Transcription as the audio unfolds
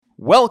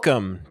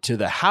Welcome to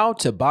the How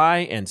to Buy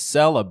and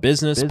Sell a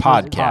Business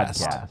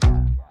podcast.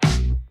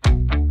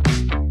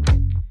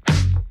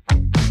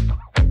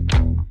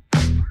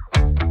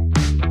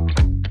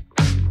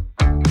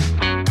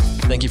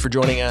 Thank you for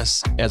joining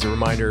us. As a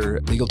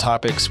reminder, legal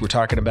topics we're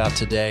talking about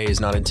today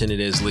is not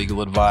intended as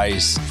legal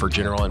advice for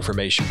general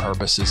information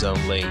purposes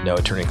only. No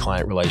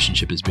attorney-client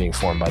relationship is being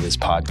formed by this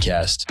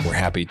podcast. We're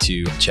happy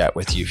to chat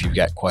with you. If you've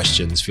got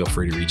questions, feel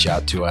free to reach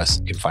out to us.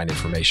 You can find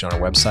information on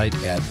our website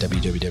at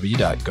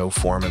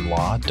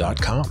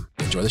www.goforemanlaw.com.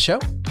 Enjoy the show.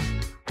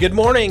 Good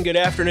morning, good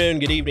afternoon,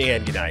 good evening,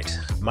 and good night.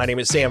 My name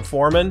is Sam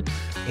Foreman,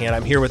 and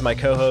I'm here with my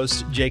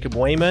co-host, Jacob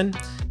Wayman.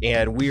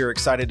 And we are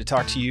excited to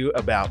talk to you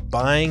about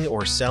buying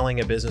or selling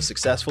a business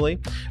successfully.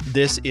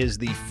 This is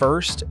the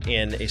first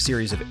in a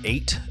series of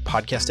 8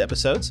 podcast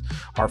episodes.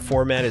 Our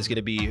format is going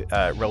to be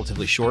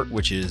relatively short,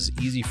 which is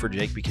easy for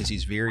Jake because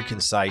he's very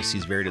concise.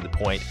 He's very to the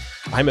point.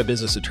 I'm a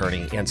business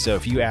attorney. And so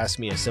if you ask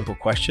me a simple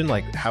question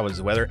like, how is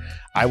the weather?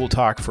 I will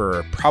talk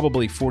for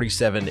probably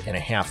 47 and a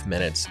half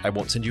minutes. I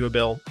won't send you a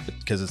bill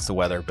because it's the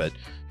weather, but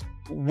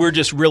we're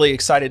just really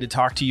excited to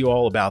talk to you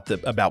all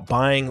about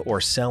buying or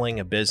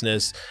selling a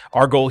business.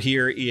 Our goal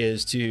here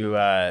is to,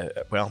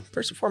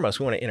 first and foremost,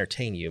 we want to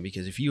entertain you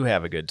because if you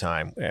have a good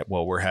time,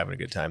 well, we're having a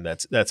good time.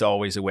 That's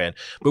always a win.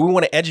 But we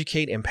want to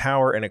educate,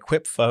 empower, and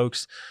equip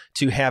folks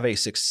to have a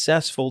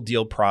successful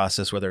deal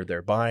process, whether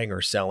they're buying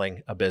or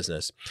selling a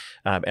business.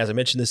 As I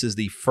mentioned, this is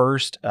the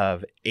first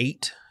of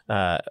 8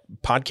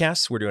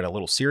 podcasts. We're doing a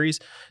little series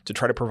to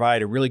try to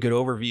provide a really good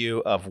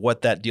overview of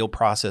what that deal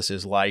process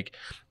is like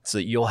so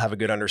that you'll have a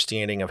good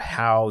understanding of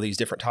how these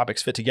different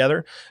topics fit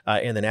together.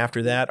 And then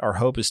after that, our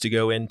hope is to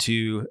go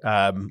into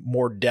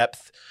more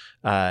depth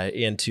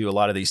into a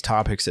lot of these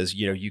topics as,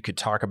 you could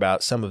talk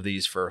about some of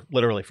these for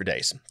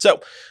days.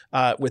 So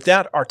with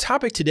that, our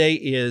topic today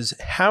is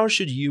how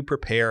should you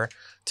prepare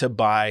to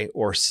buy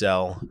or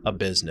sell a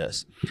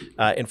business?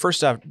 And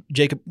first off,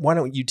 Jacob, why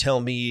don't you tell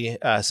me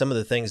some of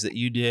the things that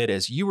you did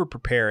as you were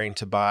preparing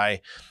to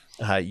buy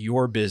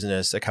your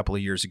business a couple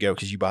of years ago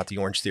because you bought the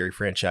Orange Theory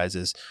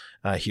franchises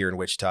here in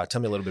Wichita. Tell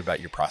me a little bit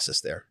about your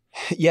process there.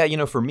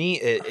 Yeah, for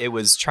me, it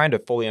was trying to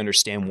fully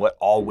understand what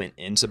all went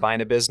into buying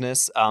a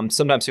business.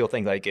 Sometimes people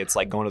think like it's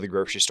like going to the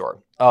grocery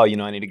store. Oh,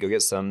 I need to go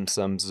get some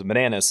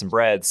bananas, some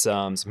bread,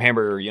 some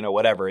hamburger,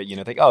 whatever.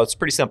 Think, oh, it's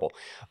pretty simple.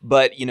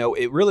 But,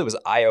 it really was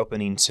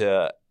eye-opening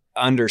to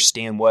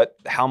understand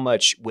how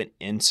much went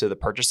into the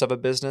purchase of a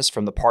business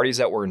from the parties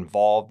that were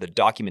involved, the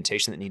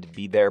documentation that needed to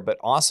be there, but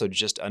also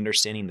just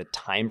understanding the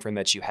time frame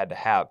that you had to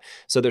have.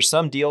 So there's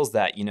some deals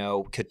that,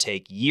 could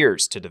take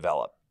years to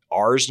develop.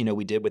 Ours,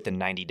 we did within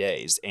 90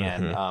 days.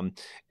 And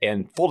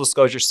and full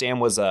disclosure, Sam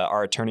was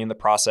our attorney in the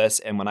process.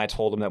 And when I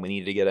told him that we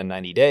needed to get in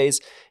 90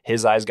 days,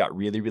 his eyes got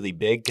really, really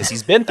big because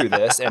he's been through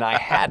this and I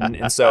hadn't.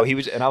 And so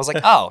I was like,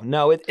 oh,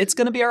 no, it's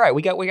going to be all right.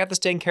 We got this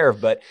taken care of.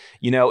 But,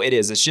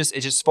 it's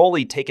just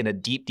fully taking a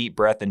deep, deep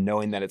breath and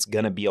knowing that it's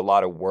going to be a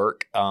lot of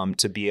work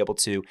to be able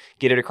to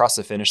get it across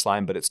the finish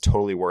line. But it's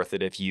totally worth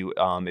it if you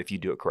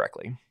do it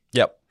correctly.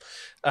 Yep.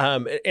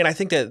 And I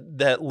think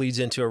that leads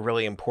into a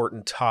really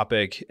important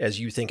topic as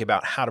you think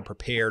about how to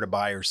prepare to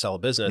buy or sell a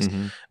business,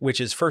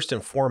 which is first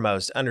and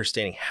foremost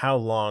understanding how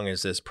long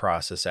is this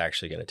process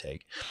actually going to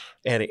take.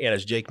 And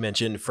as Jake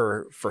mentioned,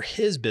 for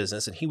his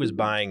business, and he was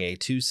buying a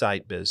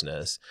 2-site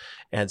business,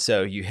 and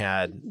so you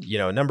had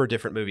a number of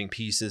different moving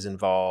pieces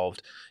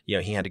involved.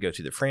 He had to go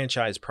through the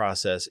franchise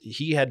process.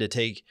 He had to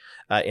take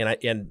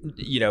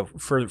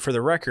for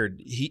the record,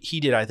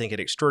 he did, I think, an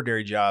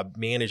extraordinary job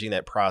managing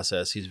that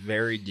process. He's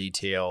very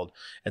detailed,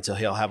 and so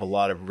he'll have a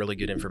lot of really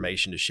good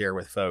information to share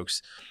with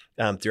folks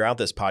throughout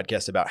this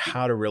podcast about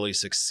how to really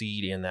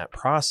succeed in that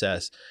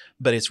process.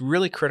 But it's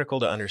really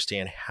critical to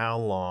understand how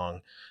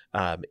long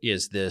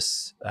is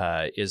this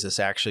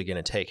actually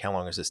going to take? How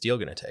long is this deal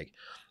going to take?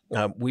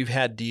 We've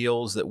had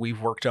deals that we've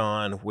worked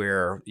on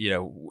where,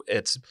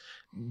 it's,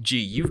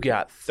 you've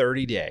got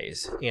 30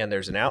 days and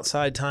there's an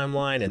outside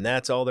timeline and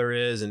that's all there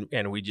is.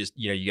 And we just,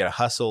 you got to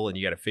hustle and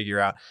you got to figure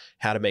out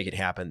how to make it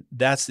happen.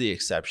 That's the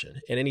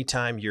exception. And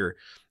anytime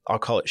I'll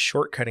call it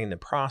shortcutting the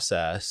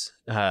process,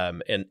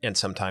 and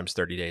sometimes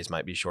 30 days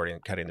might be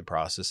shortcutting the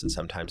process and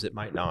sometimes it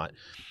might not.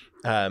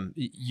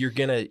 You're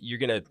gonna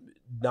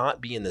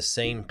not be in the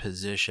same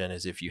position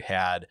as if you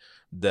had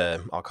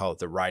I'll call it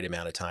the right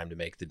amount of time to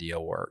make the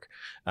deal work.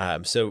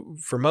 So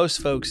for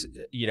most folks,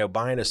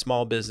 buying a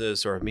small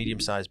business or a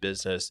medium-sized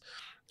business,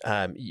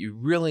 you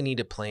really need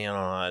to plan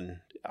on,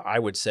 I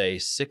would say,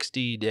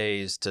 60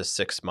 days to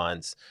 6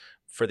 months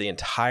for the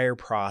entire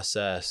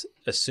process,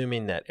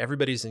 assuming that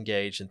everybody's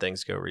engaged and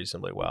things go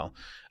reasonably well.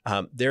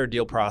 There are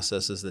deal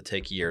processes that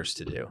take years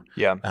to do,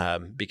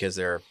 because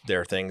there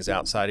are things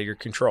outside of your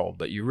control.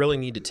 But you really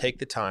need to take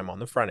the time on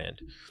the front end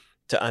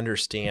to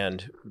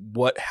understand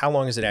how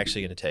long is it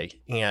actually going to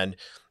take. And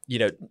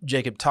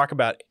Jacob, talk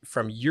about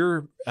from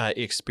your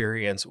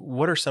experience,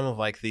 what are some of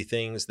like the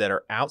things that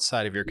are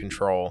outside of your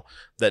control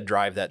that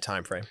drive that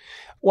time frame?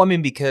 Well, I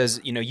mean,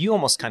 because, you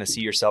almost kind of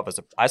see yourself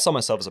I saw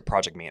myself as a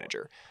project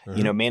manager,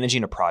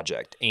 managing a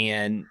project,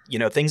 and,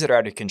 things that are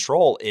out of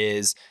control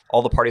is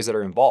all the parties that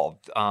are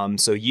involved.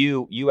 So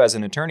you as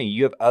an attorney,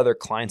 you have other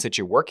clients that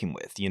you're working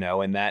with,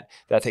 and that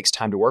takes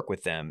time to work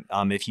with them.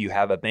 If you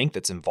have a bank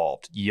that's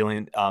involved,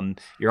 you're on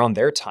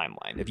their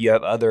timeline. If you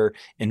have other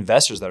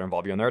investors that are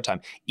involved, you're on their time.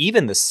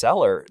 Even the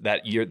seller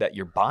that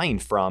you're buying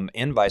from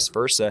and vice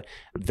versa,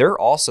 they're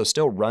also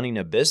still running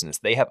a business.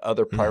 They have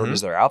other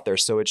priorities that are out there.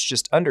 So it's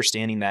just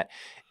understanding that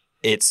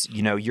it's,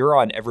 you're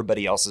on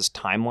everybody else's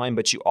timeline,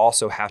 but you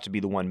also have to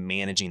be the one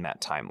managing that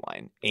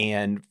timeline.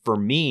 And for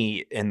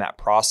me in that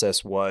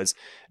process was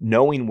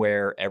knowing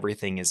where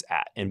everything is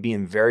at and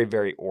being very,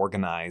 very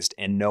organized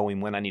and knowing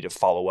when I need to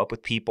follow up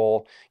with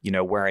people,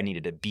 where I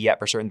needed to be at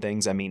for certain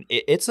things. I mean,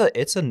 it's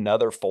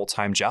another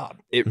full-time job.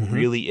 It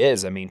really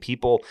is. I mean,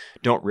 people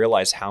don't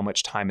realize how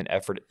much time and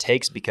effort it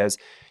takes because,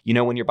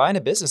 when you're buying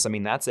a business, I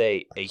mean, that's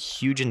a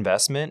huge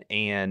investment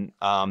and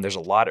there's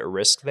a lot at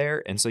risk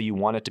there. And so you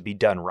want it to be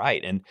done right.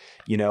 And,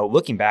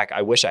 looking back,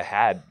 I wish I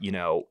had,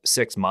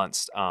 6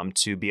 months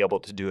to be able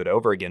to do it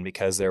over again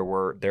because there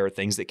are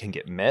things that can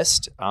get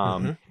missed,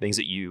 things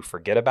that you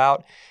forget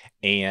about.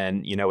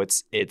 And,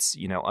 it's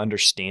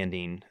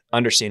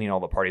understanding all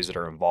the parties that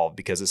are involved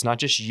because it's not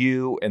just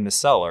you and the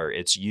seller,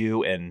 it's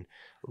you and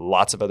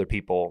lots of other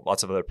people,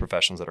 lots of other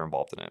professionals that are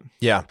involved in it.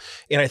 Yeah.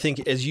 And I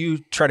think as you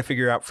try to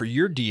figure out for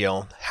your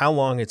deal, how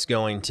long it's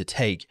going to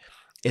take,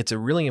 it's a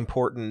really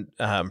important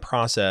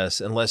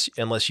process unless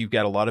you've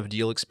got a lot of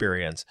deal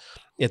experience.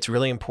 It's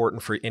really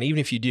important and even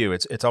if you do,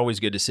 it's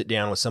always good to sit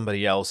down with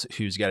somebody else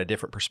who's got a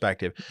different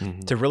perspective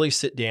to really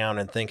sit down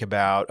and think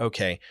about,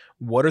 okay,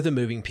 what are the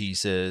moving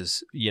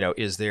pieces?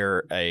 Is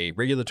there a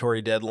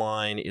regulatory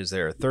deadline? Is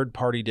there a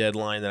third-party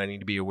deadline that I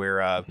need to be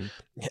aware of?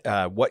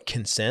 What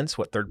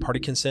third-party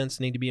consents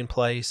need to be in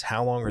place?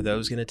 How long are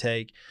those going to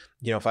take?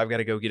 If I've got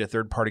to go get a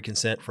third-party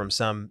consent from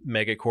some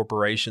mega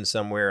corporation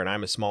somewhere and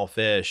I'm a small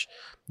fish,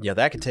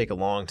 that could take a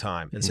long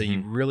time. And so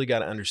you really got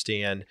to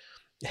understand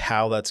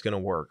how that's going to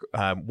work.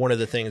 One of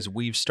the things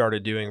we've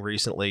started doing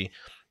recently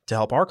to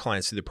help our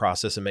clients through the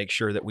process and make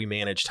sure that we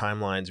manage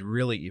timelines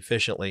really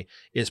efficiently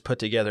is put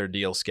together a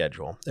deal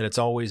schedule. And it's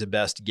always a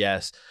best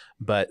guess,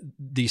 but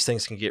these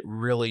things can get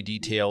really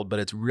detailed, but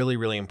it's really,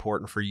 really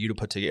important for you to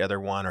put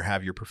together one or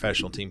have your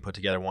professional team put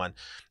together one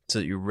so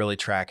that you're really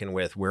tracking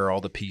with where are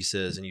all the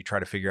pieces and you try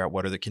to figure out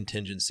what are the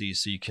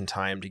contingencies so you can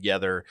tie them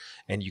together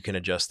and you can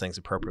adjust things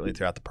appropriately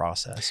throughout the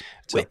process.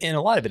 So, and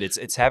a lot of it,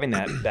 it's having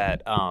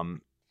that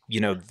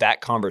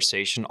that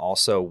conversation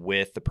also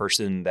with the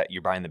person that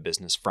you're buying the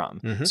business from.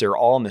 So you're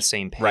all on the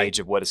same page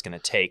of what it's going to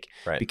take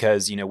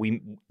because, you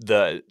and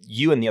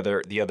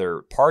the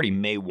other party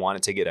may want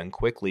to take it done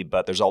quickly,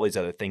 but there's all these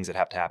other things that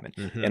have to happen.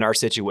 In our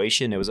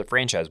situation, it was a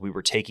franchise. We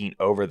were taking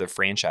over the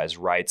franchise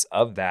rights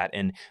of that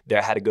and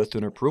that had to go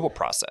through an approval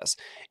process.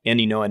 And,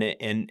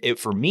 it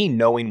for me,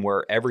 knowing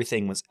where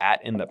everything was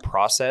at in the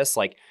process,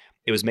 like,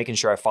 it was making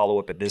sure I follow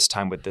up at this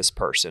time with this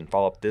person,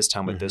 follow up this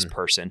time with this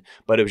person.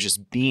 But it was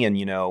just being,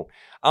 I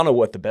don't know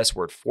what the best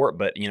word for it,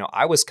 but,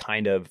 I was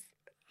kind of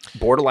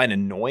borderline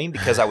annoying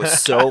because I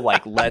was so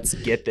like, let's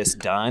get this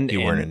done. You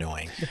weren't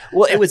annoying.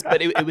 Well, it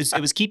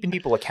was keeping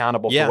people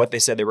accountable for what they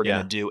said they were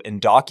going to do and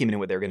documenting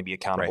what they were going to be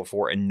accountable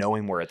for and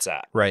knowing where it's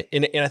at. Right.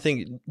 And I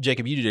think,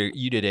 Jacob,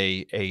 you did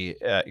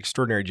a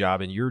extraordinary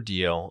job in your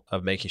deal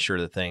of making sure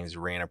that things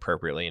ran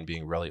appropriately and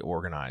being really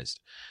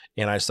organized.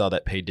 And I saw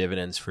that pay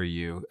dividends for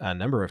you a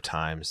number of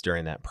times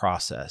during that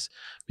process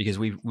because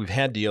we've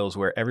had deals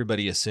where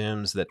everybody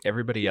assumes that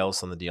everybody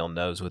else on the deal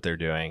knows what they're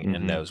doing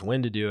and knows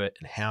when to do it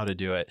and how to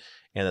do it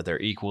and that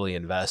they're equally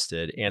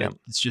invested. And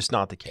it's just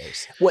not the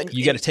case. Well,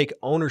 you got to take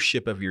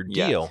ownership of your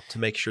deal to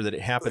make sure that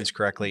it happens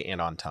correctly and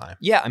on time.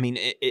 Yeah. I mean,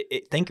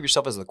 think of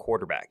yourself as the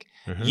quarterback.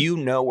 You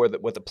know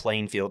what the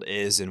playing field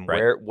is and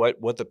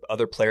what the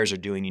other players are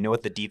doing. You know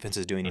what the defense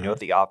is doing. You know what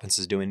the offense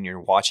is doing. And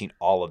you're watching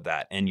all of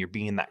that and you're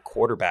being that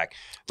quarterback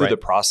through the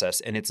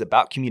process. And it's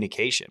about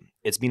communication.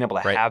 It's being able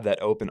to have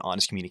that open,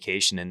 honest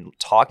communication and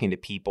talking to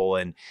people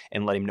and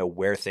letting them know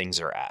where things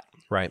are at.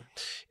 Right.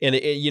 And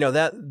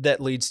that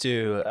leads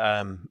to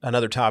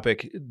another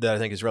topic that I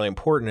think is really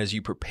important as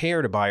you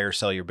prepare to buy or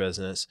sell your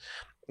business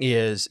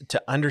is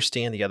to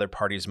understand the other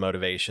party's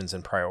motivations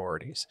and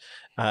priorities.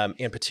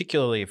 And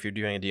particularly if you're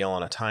doing a deal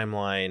on a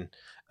timeline,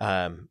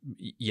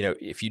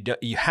 if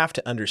you have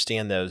to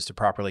understand those to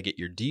properly get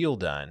your deal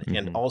done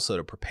and also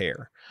to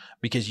prepare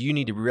because you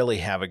need to really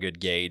have a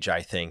good gauge,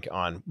 I think,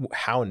 on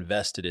how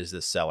invested is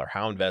this seller,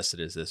 how invested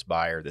is this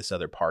buyer, this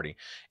other party,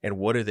 and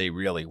what do they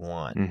really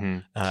want?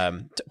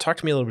 Talk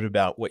to me a little bit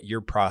about what your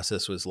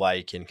process was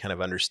like in kind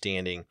of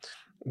understanding,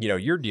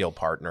 your deal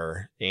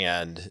partner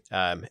and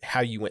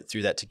how you went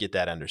through that to get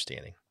that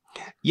understanding.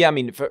 Yeah. I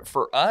mean,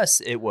 for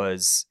us, it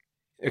was,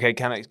 okay,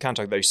 kind of talk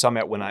about. You saw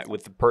me out when I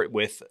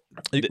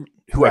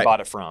who I bought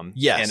it from,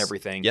 and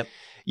everything. Yep.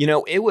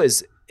 It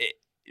was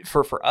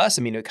for us,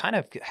 I mean, it kind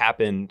of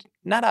happened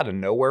not out of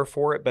nowhere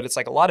for it, but it's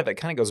like a lot of it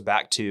kind of goes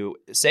back to,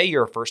 say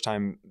you're a first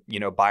time,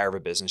 buyer of a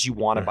business, you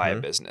want to buy a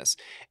business,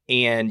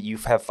 and you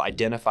have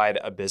identified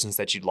a business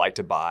that you'd like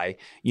to buy.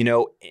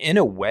 In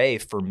a way,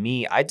 for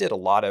me, I did a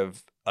lot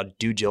of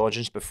due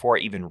diligence before I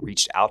even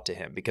reached out to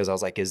him, because I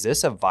was like, is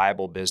this a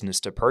viable business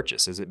to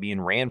purchase? Is it being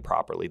ran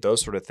properly?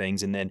 Those sort of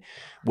things. And then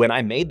when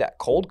I made that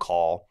cold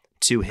call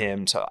to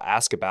him to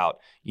ask about,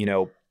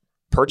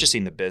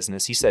 purchasing the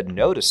business, he said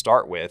no to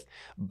start with,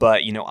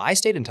 but I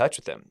stayed in touch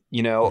with him.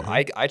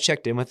 I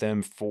checked in with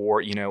him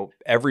for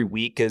every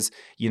week, because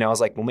I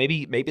was like, well,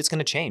 maybe it's going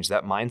to change.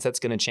 That mindset's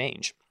going to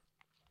change.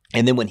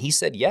 And then when he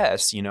said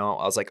yes, I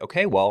was like,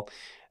 okay, well,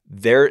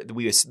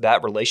 that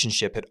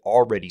relationship had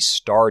already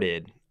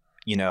started,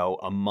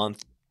 a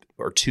month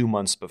or 2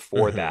 months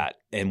before that.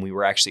 And we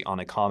were actually on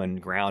a common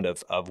ground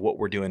of what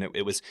we're doing.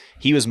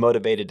 He was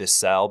motivated to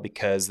sell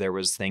because there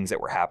was things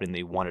that were happening.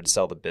 They wanted to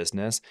sell the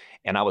business,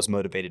 and I was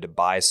motivated to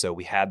buy. So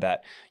we had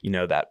that,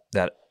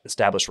 that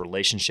established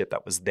relationship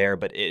that was there.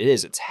 But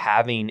it's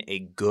having a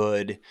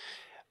good,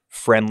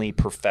 friendly,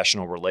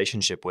 professional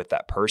relationship with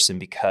that person,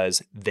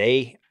 because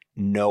they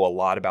know a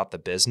lot about the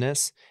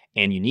business,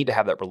 and you need to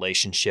have that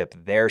relationship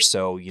there.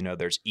 So,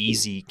 there's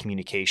easy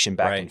communication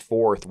back and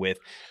forth with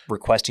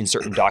requesting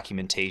certain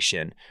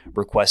documentation,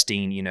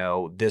 requesting,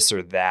 this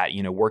or that,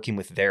 working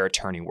with their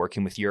attorney,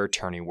 working with your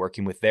attorney,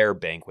 working with their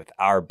bank, with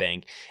our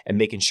bank, and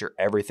making sure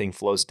everything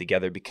flows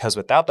together. Because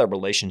without that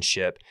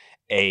relationship,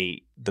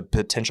 the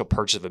potential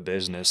purchase of a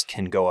business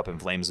can go up in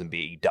flames and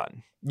be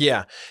done.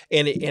 Yeah.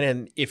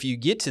 And if you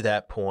get to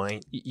that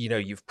point,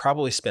 you've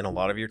probably spent a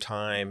lot of your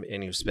time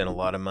and you've spent a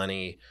lot of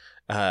money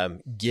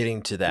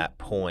getting to that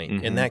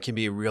point. And that can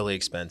be really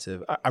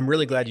expensive. I'm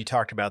really glad you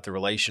talked about the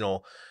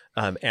relational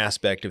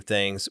aspect of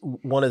things.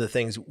 One of the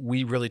things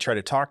we really try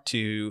to talk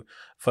to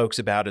folks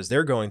about as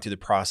they're going through the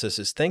process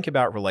is think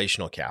about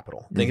relational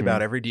capital. Think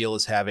about every deal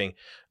as having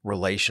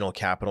relational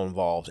capital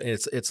involved. And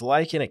it's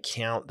like an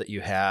account that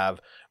you have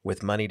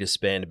with money to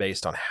spend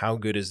based on how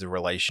good is the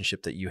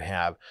relationship that you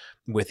have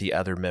with the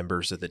other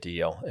members of the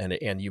deal.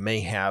 And you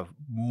may have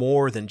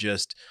more than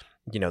just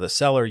the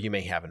seller. You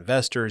may have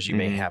investors, you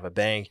may have a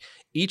bank.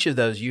 Each of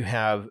those you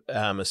have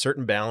a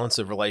certain balance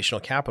of relational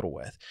capital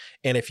with.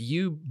 And if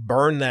you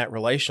burn that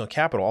relational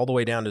capital all the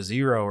way down to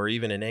zero or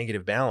even a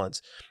negative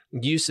balance,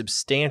 you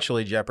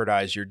substantially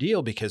jeopardize your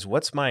deal, because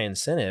what's my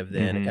incentive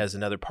then as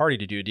another party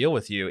to do a deal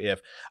with you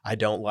if I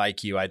don't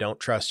like you, I don't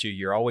trust you,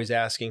 you're always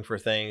asking for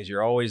things,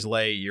 you're always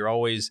late, you're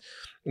always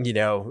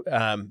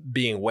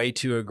being way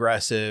too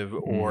aggressive,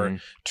 or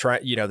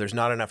there's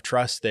not enough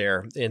trust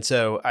there. And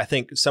so I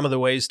think some of the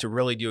ways to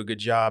really do a good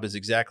job is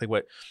exactly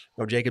what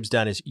Jacob's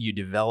done, is you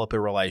develop a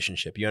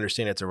relationship. You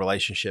understand it's a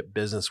relationship.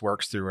 Business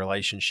works through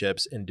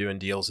relationships, and doing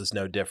deals is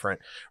no different.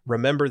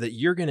 Remember that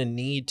you're going to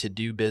need to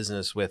do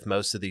business with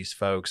most of these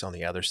folks on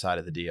the other side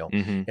of the deal.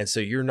 And so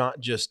you're not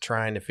just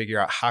trying to figure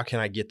out how can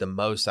I get the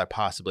most I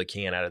possibly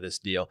can out of this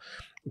deal.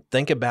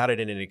 Think about it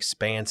in an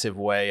expansive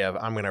way of,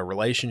 I'm in a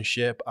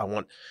relationship. I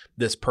want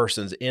this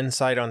person's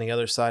insight on the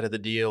other side of the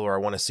deal, or I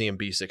want to see him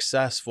be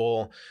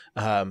successful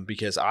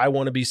because I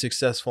want to be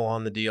successful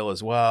on the deal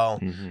as well.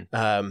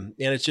 And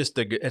it's just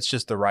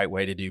the right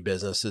way to do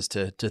business, is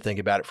to think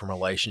about it from a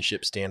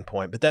relationship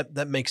standpoint. But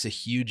that makes a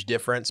huge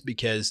difference,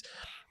 because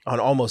on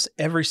almost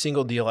every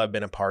single deal I've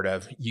been a part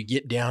of, you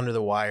get down to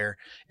the wire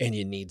and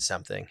you need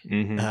something,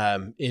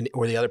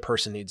 or the other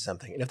person needs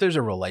something. And if there's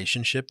a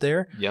relationship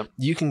there,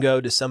 you can go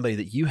to somebody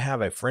that you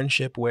have a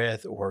friendship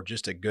with or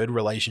just a good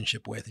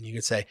relationship with, and you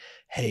can say,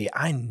 hey,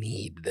 I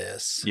need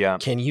this.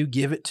 Can you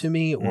give it to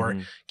me? Or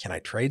can I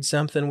trade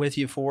something with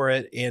you for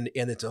it? And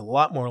it's a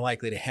lot more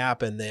likely to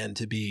happen than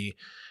to be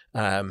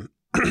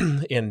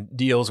in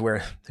deals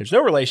where there's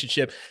no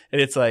relationship, and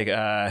it's like,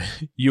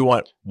 you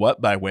want what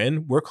by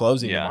when? We're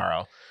closing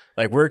tomorrow.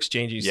 Like, we're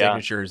exchanging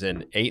signatures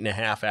in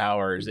 8.5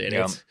 hours, and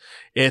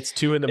it's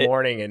 2 a.m,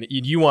 and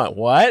you want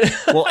what?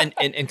 Well,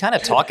 and kind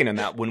of talking on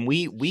that, when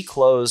we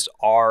closed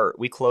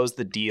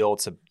the deal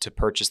to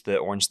purchase the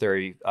Orange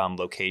Theory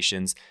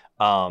locations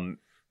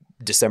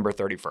December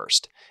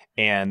 31st.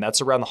 And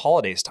that's around the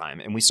holidays time.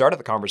 And we started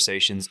the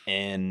conversations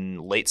in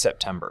late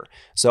September.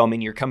 So, I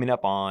mean, you're coming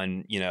up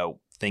on,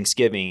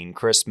 Thanksgiving,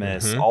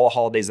 Christmas, all the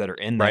holidays that are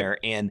in there.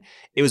 And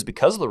it was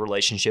because of the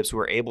relationships we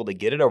were able to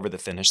get it over the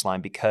finish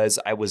line, because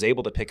I was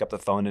able to pick up the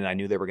phone and I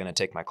knew they were going to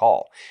take my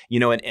call.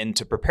 And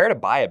to prepare to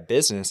buy a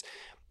business,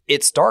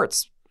 it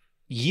starts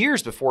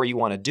years before you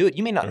want to do it.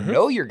 You may not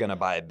know you're going to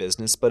buy a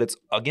business, but it's,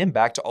 again,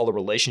 back to all the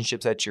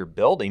relationships that you're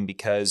building,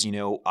 because,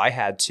 I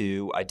had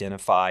to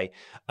identify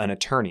an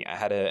attorney. I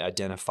had to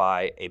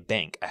identify a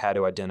bank. I had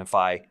to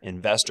identify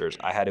investors.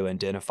 I had to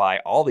identify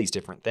all these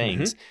different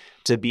things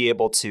to be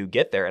able to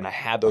get there. And I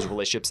had those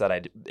relationships that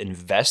I'd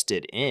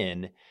invested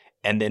in.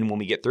 And then when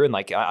we get through, and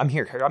like, I'm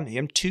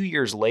 2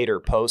 years later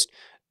post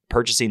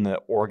purchasing the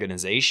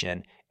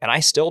organization, And I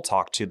still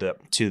talk to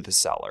the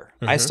seller.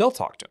 I still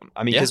talk to him.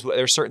 I mean, because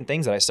there's certain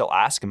things that I still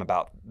ask him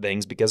about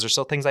things, because there's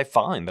still things I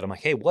find that I'm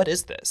like, hey, what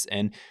is this?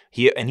 And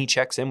he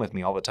checks in with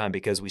me all the time,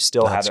 because we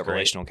still have that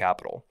relational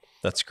capital.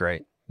 That's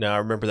great. No, I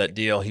remember that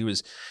deal. He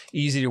was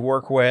easy to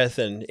work with,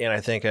 and I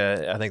think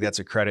that's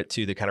a credit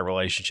to the kind of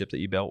relationship that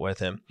you built with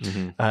him.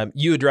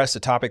 You addressed a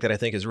topic that I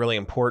think is really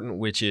important,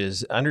 which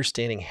is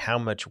understanding how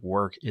much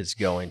work is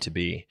going to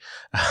be.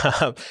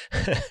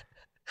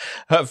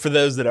 For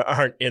those that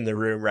aren't in the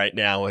room right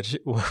now,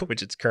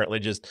 which it's currently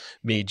just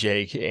me,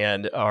 Jake,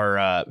 and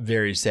our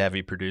very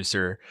savvy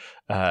producer,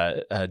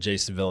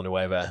 Jason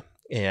Villanueva.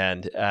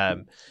 And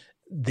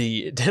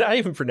did I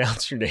even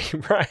pronounce your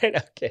name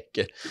right? Okay,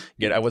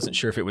 good. I wasn't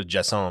sure if it was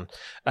Jason.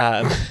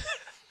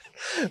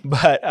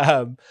 But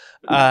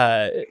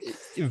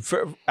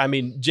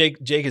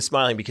Jake is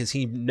smiling because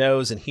he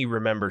knows and he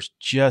remembers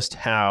just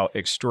how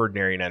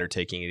extraordinary an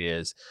undertaking it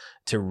is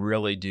to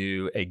really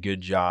do a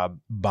good job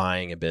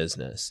buying a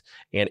business.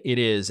 And it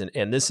is,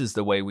 and this is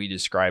the way we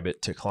describe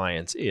it to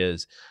clients,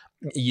 is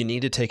you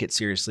need to take it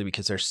seriously,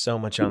 because there's so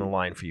much on the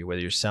line for you,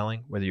 whether you're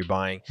selling, whether you're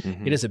buying.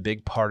 It is a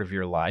big part of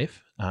your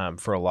life.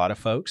 For a lot of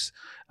folks,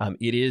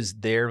 it is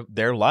their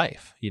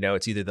life.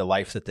 It's either the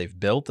life that they've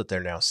built that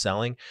they're now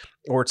selling,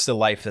 or it's the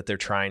life that they're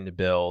trying to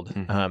build,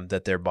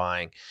 that they're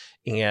buying.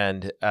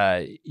 And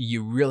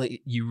you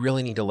really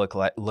need to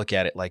look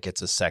at it like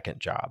it's a second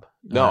job.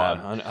 No,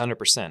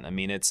 100%. I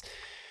mean, it's,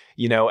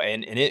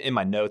 and in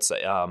my notes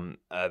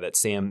that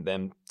Sam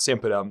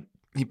put out,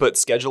 he put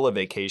schedule a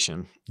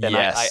vacation. And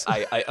yes.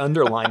 I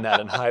underlined that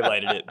and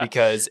highlighted it,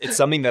 because it's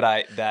something that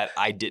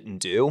I didn't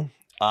do.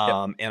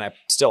 And I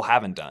still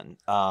haven't done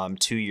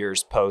 2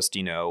 years post,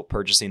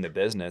 purchasing the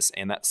business.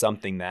 And that's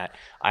something that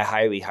I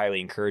highly,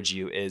 highly encourage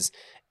you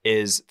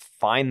is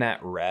find that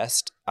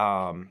rest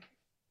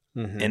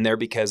in there,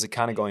 because it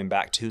kind of going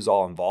back to who's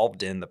all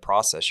involved in the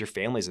process. Your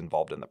family's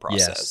involved in the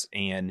process. Yes.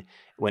 And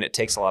when it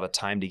takes a lot of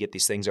time to get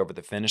these things over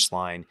the finish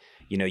line,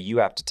 you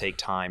have to take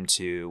time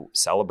to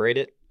celebrate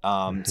it.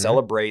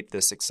 Celebrate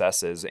the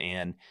successes.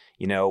 And,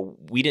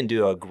 we didn't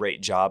do a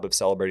great job of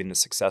celebrating the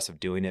success of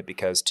doing it,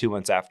 because 2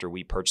 months after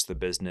we purchased the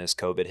business,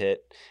 COVID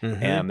hit,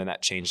 and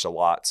that changed a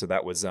lot. So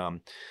that was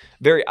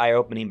very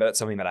eye-opening, but it's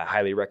something that I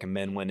highly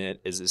recommend when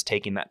it is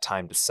taking that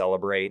time to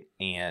celebrate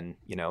and,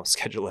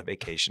 schedule a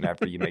vacation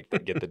after you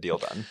get the deal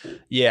done.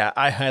 Yeah,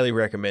 I highly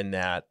recommend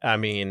that. I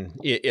mean,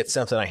 it's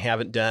something I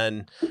haven't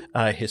done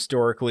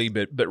historically,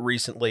 but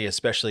recently,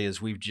 especially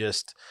as we've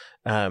just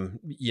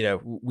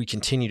we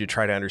continue to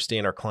try to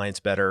understand our clients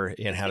better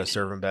and how to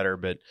serve them better.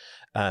 But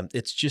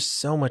it's just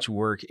so much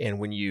work. And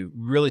when you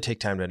really take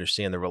time to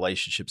understand the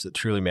relationships that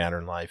truly matter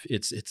in life,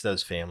 it's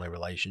those family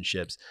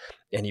relationships.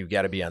 And you've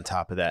got to be on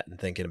top of that and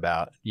thinking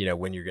about,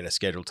 when you're going to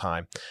schedule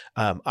time.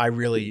 I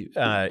really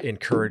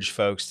encourage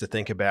folks to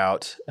think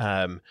about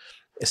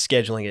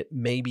scheduling it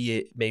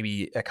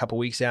maybe a couple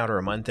weeks out or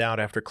a month out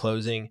after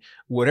closing,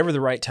 whatever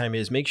the right time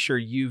is. Make sure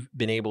you've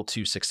been able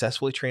to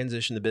successfully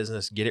transition the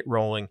business, get it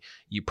rolling.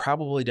 You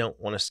probably don't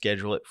want to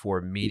schedule it for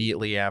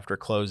immediately after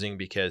closing,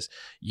 because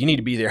you need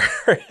to be there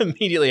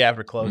immediately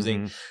after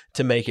closing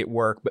to make it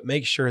work. But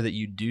make sure that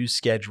you do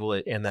schedule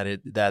it, and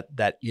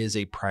that is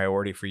a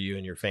priority for you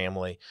and your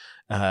family,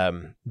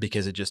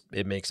 because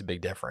it makes a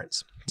big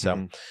difference.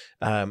 So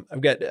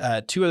I've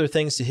got 2 other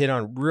things to hit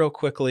on real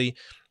quickly.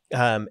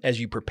 As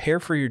you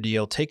prepare for your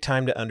deal, take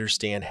time to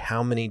understand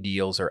how many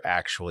deals are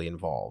actually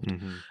involved.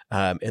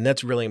 And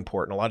that's really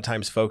important. A lot of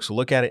times folks will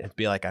look at it and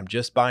be like, I'm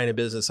just buying a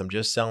business. I'm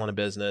just selling a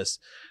business.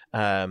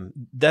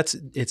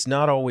 It's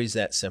not always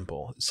that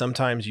simple.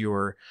 Sometimes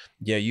you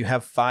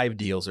have 5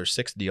 deals or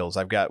 6 deals.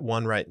 I've got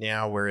one right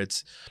now where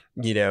it's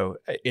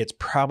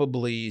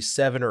probably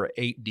 7 or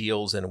 8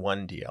 deals in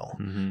one deal.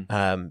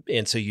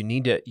 And so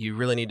you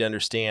really need to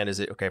understand, is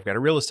it, okay, I've got a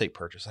real estate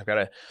purchase. I've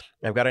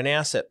got an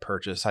asset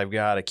purchase. I've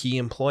got a key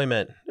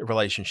employment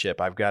relationship.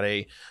 I've got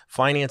a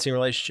financing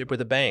relationship with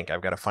a bank.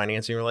 I've got a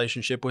financing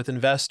relationship with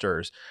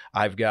investors.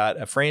 I've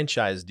got a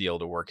franchise deal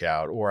to work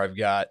out, or I've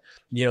got,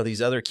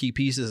 these other key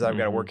pieces I've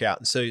got to work out.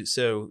 And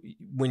so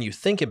when you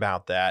think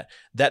about that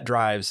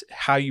drives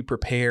how you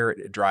prepare.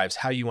 It drives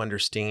how you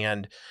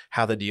understand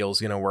how the deal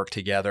is going to work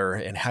together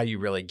and how you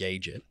really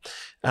gauge it.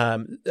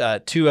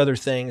 2 other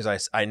things.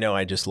 I know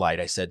I just lied.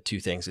 I said 2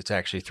 things. It's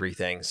actually 3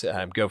 things.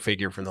 Go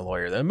figure from the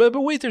lawyer.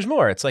 But wait, there's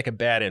more. It's like a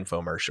bad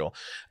infomercial.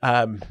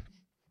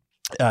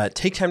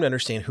 Take time to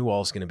understand who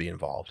all is going to be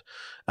involved.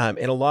 And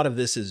a lot of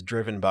this is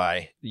driven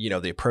by,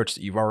 the approach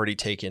that you've already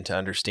taken to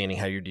understanding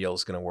how your deal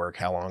is going to work,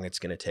 how long it's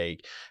going to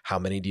take, how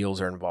many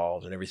deals are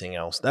involved, and everything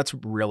else. That's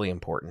really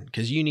important,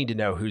 because you need to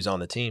know who's on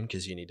the team,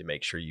 because you need to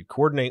make sure you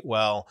coordinate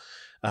well,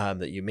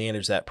 that you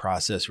manage that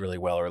process really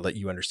well, or let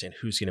you understand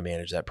who's going to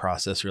manage that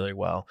process really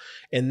well.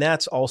 And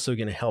that's also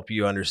going to help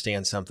you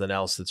understand something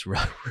else that's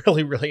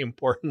really, really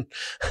important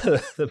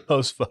that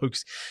most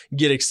folks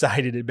get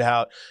excited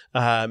about,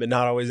 and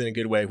not always in a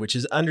good way, which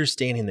is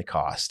understanding the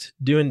cost.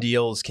 Doing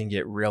deals can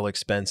get real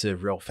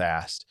expensive real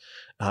fast.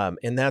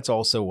 And that's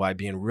also why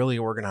being really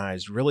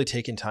organized, really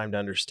taking time to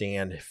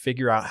understand,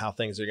 figure out how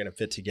things are going to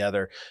fit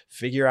together,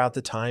 figure out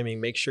the timing,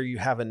 make sure you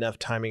have enough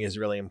timing is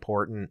really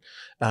important.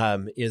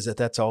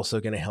 That's also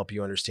going to help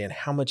you understand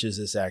how much is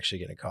this actually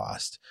going to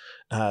cost?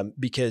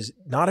 Because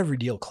not every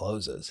deal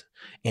closes,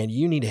 and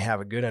you need to have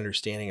a good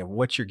understanding of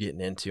what you're getting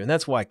into. And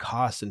that's why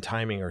cost and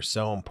timing are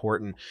so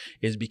important,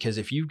 is because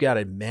if you've got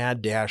a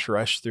mad dash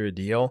rush through a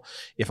deal,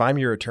 if I'm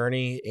your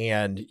attorney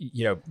and,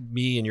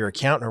 me and your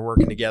accountant are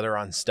working together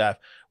on stuff,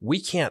 we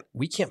can't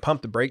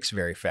pump the brakes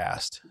very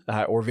fast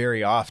or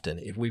very often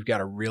if we've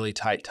got a really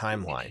tight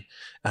timeline,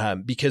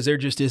 because there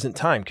just isn't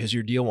time, because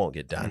your deal won't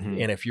get done.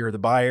 Mm-hmm. And if you're the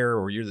buyer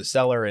or you're the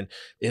seller and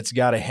it's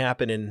got to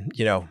happen in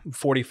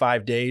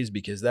 45 days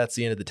because that's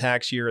the end of the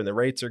tax year and the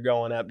rates are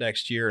going up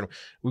next year and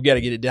we've got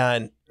to get it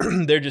done,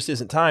 there just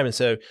isn't time. And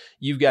so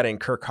you've got to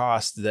incur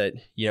costs that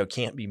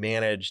can't be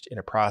managed in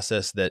a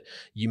process that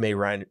you may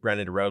run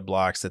into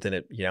roadblocks that then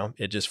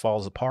it just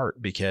falls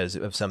apart because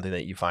of something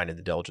that you find in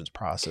the diligence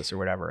process or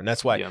whatever. And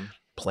that's why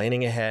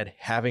planning ahead,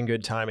 having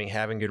good timing,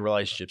 having good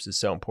relationships is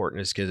so important,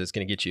 is because it's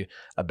going to get you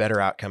a better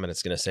outcome and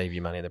it's going to save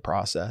you money in the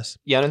process.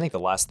 Yeah. And I think the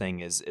last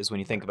thing is when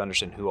you think of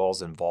understanding who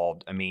all's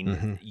involved, I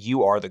mean,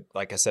 you are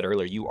like I said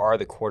earlier, you are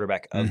the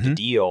quarterback of the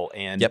deal,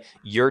 and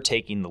you're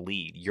taking the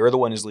lead. You're the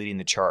one who's leading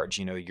the charge.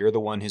 You're the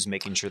one who's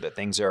making sure that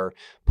things are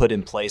put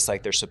in place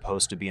like they're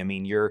supposed to be. I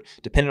mean, you're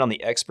dependent on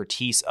the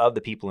expertise of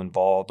the people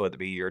involved, whether it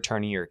be your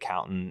attorney, your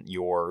accountant,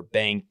 your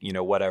bank,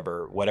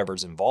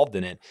 whatever's involved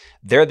in it.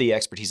 They're the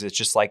expertise. It's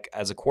just like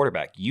as a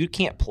quarterback, you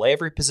can't play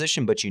every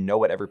position, but you know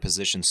what every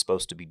position's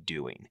supposed to be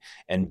doing,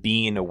 and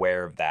being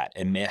aware of that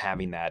and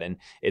having that. And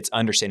it's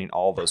understanding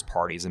all those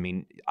parties. I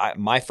mean,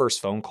 my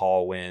first phone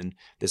call when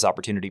this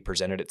opportunity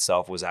presented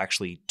itself was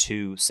actually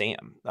to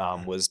Sam,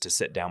 was to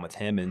sit down with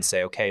him and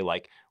say, okay,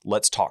 like,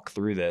 let's talk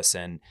through this.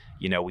 And,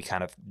 we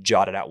kind of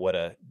jotted out what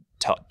a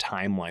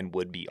timeline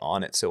would be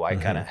on it. So I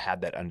kind of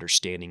had that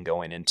understanding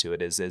going into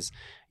it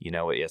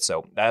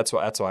so that's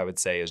what I would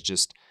say is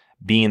just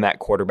being that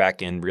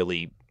quarterback and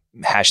really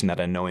hashing that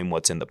and knowing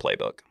what's in the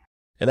playbook.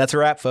 And that's a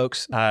wrap,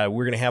 folks. We're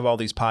going to have all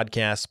these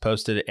podcasts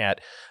posted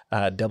at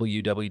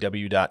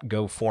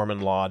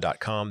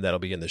www.goforemanlaw.com. That'll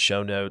be in the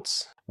show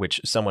notes, which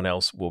someone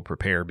else will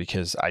prepare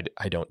because I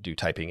don't do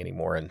typing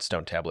anymore, and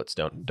Stone tablets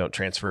don't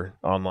transfer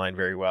online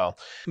very well.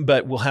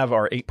 But we'll have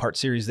our 8-part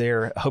series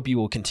there. I hope you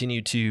will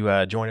continue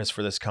to join us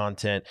for this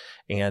content,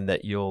 and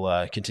that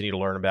you'll continue to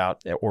learn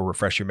about or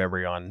refresh your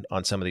memory on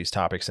some of these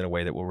topics in a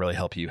way that will really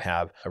help you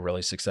have a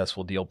really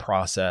successful deal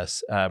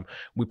process.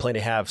 We plan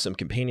to have some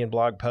companion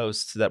blog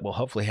posts that will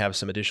hopefully have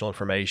some additional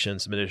information,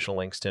 some additional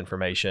links to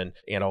information.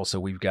 And also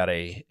we've got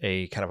a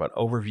kind of an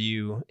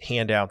overview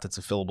handout that's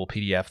a fillable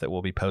PDF that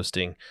we'll be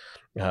posting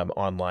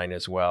online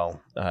as well,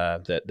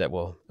 that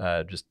will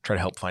just try to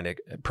help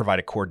provide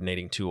a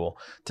coordinating tool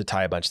to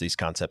tie a bunch of these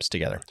concepts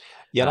together.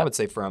 Yeah, and I would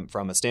say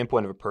from a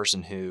standpoint of a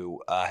person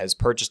who has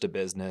purchased a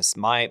business,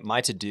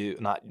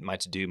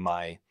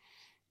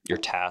 your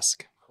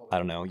task, I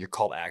don't know, your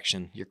call to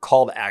action.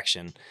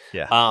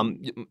 Yeah.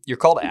 Your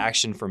call to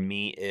action for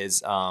me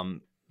is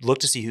look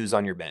to see who's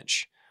on your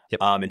bench. Yep.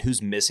 And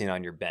who's missing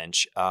on your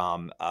bench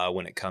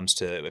when it comes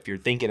to, if you're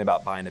thinking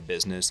about buying a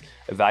business,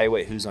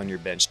 evaluate who's on your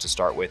bench to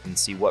start with and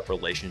see what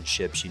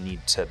relationships you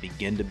need to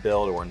begin to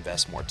build or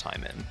invest more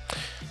time in.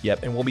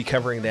 Yep, and we'll be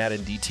covering that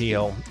in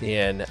detail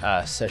in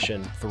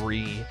session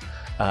 3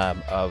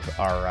 of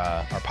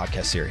our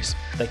podcast series.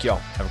 Thank you all.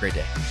 Have a great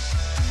day.